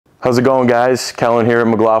How's it going, guys? Kellen here at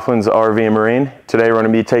McLaughlin's RV and Marine. Today we're going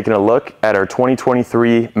to be taking a look at our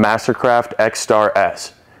 2023 Mastercraft X-Star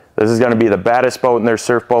S. This is going to be the baddest boat in their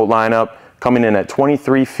surf boat lineup, coming in at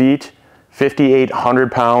 23 feet,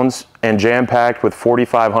 5,800 pounds, and jam-packed with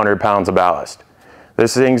 4,500 pounds of ballast.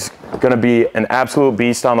 This thing's going to be an absolute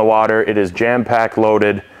beast on the water. It is jam-packed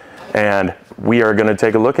loaded, and we are going to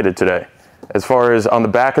take a look at it today. As far as on the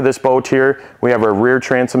back of this boat here, we have our rear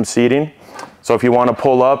transom seating. So if you want to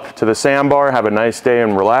pull up to the sandbar, have a nice day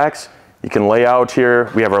and relax, you can lay out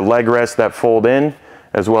here. We have our leg rests that fold in,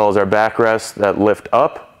 as well as our back rests that lift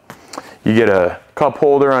up. You get a cup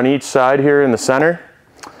holder on each side here in the center.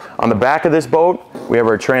 On the back of this boat, we have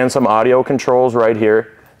our transom audio controls right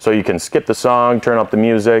here. So you can skip the song, turn up the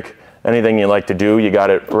music, anything you like to do, you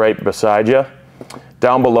got it right beside you.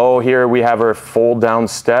 Down below here, we have our fold down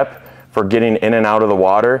step for getting in and out of the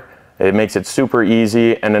water. It makes it super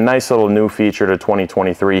easy and a nice little new feature to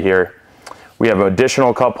 2023 here. We have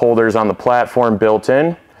additional cup holders on the platform built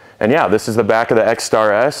in. And yeah, this is the back of the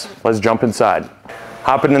X-Star S. Let's jump inside.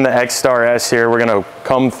 Hopping in the X-Star S here, we're gonna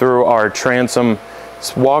come through our transom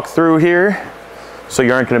walkthrough here. So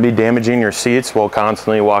you aren't gonna be damaging your seats while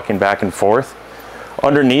constantly walking back and forth.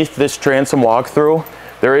 Underneath this transom walkthrough,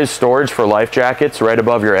 there is storage for life jackets right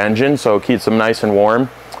above your engine, so it keeps them nice and warm.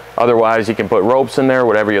 Otherwise, you can put ropes in there,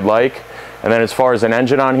 whatever you'd like. And then as far as an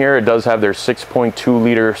engine on here, it does have their 6.2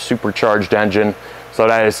 liter supercharged engine. So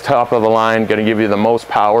that is top of the line, gonna give you the most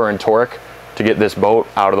power and torque to get this boat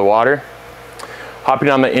out of the water. Hopping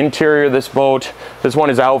on the interior of this boat, this one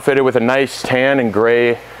is outfitted with a nice tan and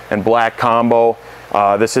gray and black combo.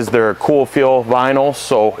 This is their Cool Feel vinyl,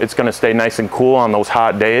 so it's gonna stay nice and cool on those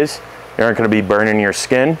hot days. You aren't gonna be burning your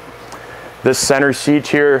skin. This center seat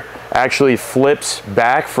here actually flips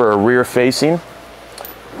back for a rear facing.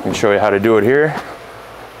 I can show you how to do it here.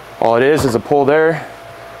 All it is a pull there,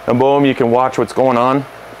 and boom, you can watch what's going on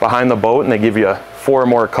behind the boat, and they give you 4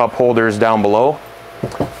 more cup holders down below.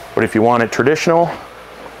 But if you want it traditional,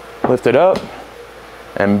 lift it up,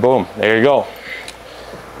 and boom, there you go.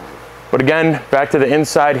 But again, back to the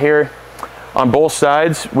inside here. On both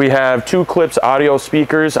sides, we have 2 Clips audio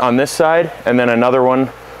speakers on this side, and then another one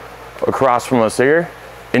across from us here.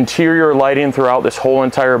 Interior lighting throughout this whole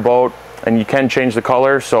entire boat, and you can change the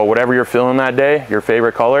color, so whatever you're feeling that day, your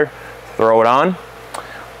favorite color, throw it on.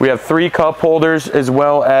 We have 3 cup holders as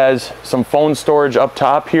well as some phone storage up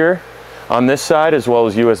top here on this side, as well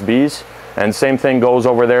as USBs, and same thing goes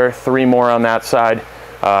over there, 3 more on that side,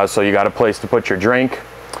 so you got a place to put your drink.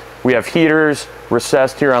 We have heaters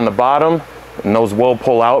recessed here on the bottom, and those will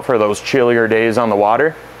pull out for those chillier days on the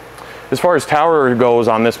water. As far as tower goes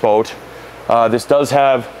on this boat, this does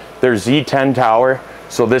have their Z10 tower,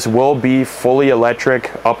 so this will be fully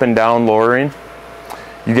electric up and down lowering.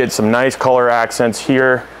 You get some nice color accents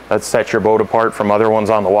here that set your boat apart from other ones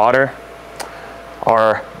on the water.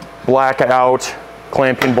 Our blackout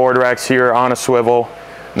clamping board racks here on a swivel,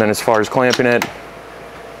 and then as far as clamping it,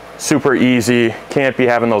 super easy. Can't be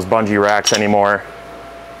having those bungee racks anymore.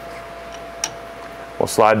 We'll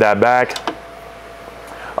slide that back.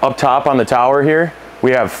 Up top on the tower here, we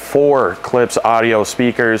have 4 Clips audio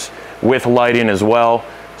speakers with lighting as well.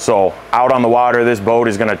 So out on the water, this boat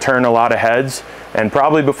is gonna turn a lot of heads, and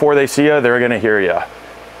probably before they see you, they're gonna hear you.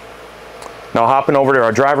 Now hopping over to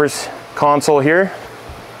our driver's console here.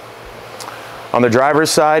 On the driver's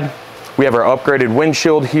side, we have our upgraded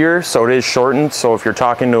windshield here, so it is shortened. So if you're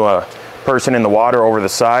talking to a person in the water over the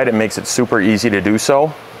side, it makes it super easy to do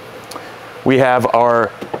so. We have our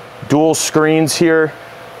dual screens here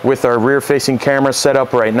with our rear-facing camera set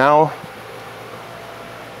up right now.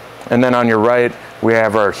 And then on your right, we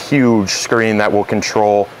have our huge screen that will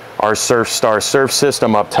control our SurfStar surf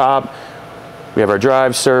system up top. We have our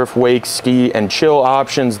drive, surf, wake, ski, and chill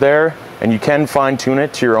options there, and you can fine-tune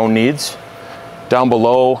it to your own needs. Down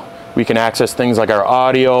below, we can access things like our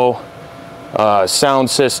audio, sound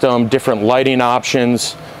system, different lighting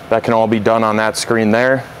options. That can all be done on that screen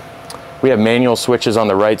there. We have manual switches on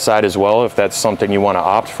the right side as well, if that's something you want to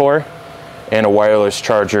opt for, and a wireless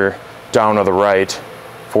charger down to the right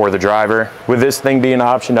for the driver. With this thing being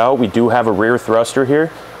optioned out, we do have a rear thruster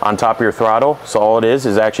here on top of your throttle. So all it is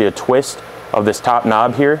actually a twist of this top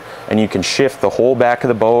knob here, and you can shift the whole back of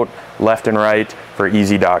the boat left and right for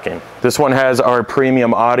easy docking. This one has our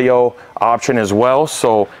premium audio option as well.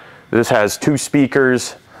 So this has 2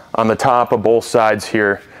 speakers on the top of both sides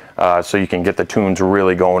here. So you can get the tunes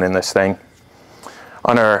really going in this thing.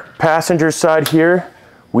 On our passenger side here,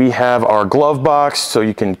 we have our glove box, so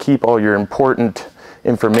you can keep all your important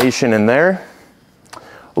information in there.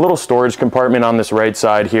 A little storage compartment on this right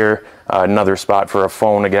side here, another spot for a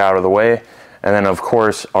phone to get out of the way. And then of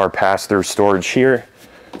course our pass-through storage here.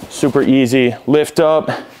 Super easy, lift up,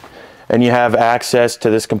 and you have access to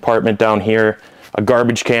this compartment down here. A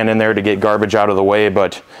garbage can in there to get garbage out of the way,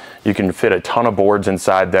 but you can fit a ton of boards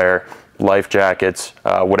inside there, life jackets,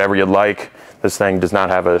 whatever you'd like. This thing does not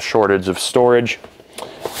have a shortage of storage.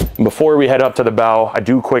 Before we head up to the bow, I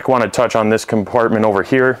do quick want to touch on this compartment over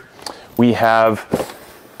here. We have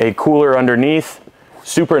a cooler underneath,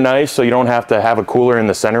 super nice, so you don't have to have a cooler in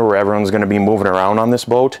the center where everyone's going to be moving around on this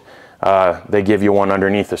boat. They give you one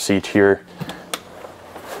underneath the seat here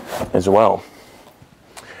as well.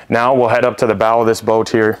 Now we'll head up to the bow of this boat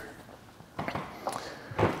here.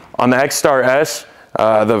 On the X-Star S,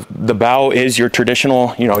 the bow is your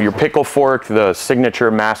traditional, your pickle fork, the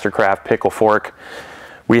signature Mastercraft pickle fork.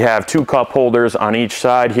 We have 2 cup holders on each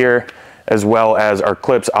side here, as well as our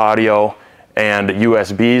clips audio and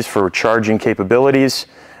USBs for charging capabilities,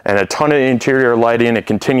 and a ton of interior lighting. It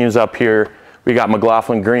continues up here. We got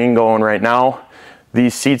McLaughlin green going right now.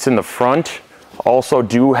 These seats in the front also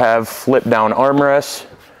do have flip down armrests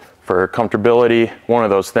for comfortability. One of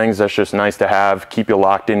those things that's just nice to have, keep you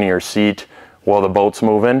locked into your seat while the boat's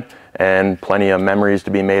moving, and plenty of memories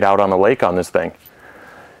to be made out on the lake on this thing.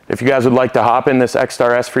 If you guys would like to hop in this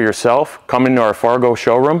X-Star S for yourself, come into our Fargo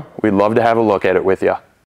showroom. We'd love to have a look at it with you.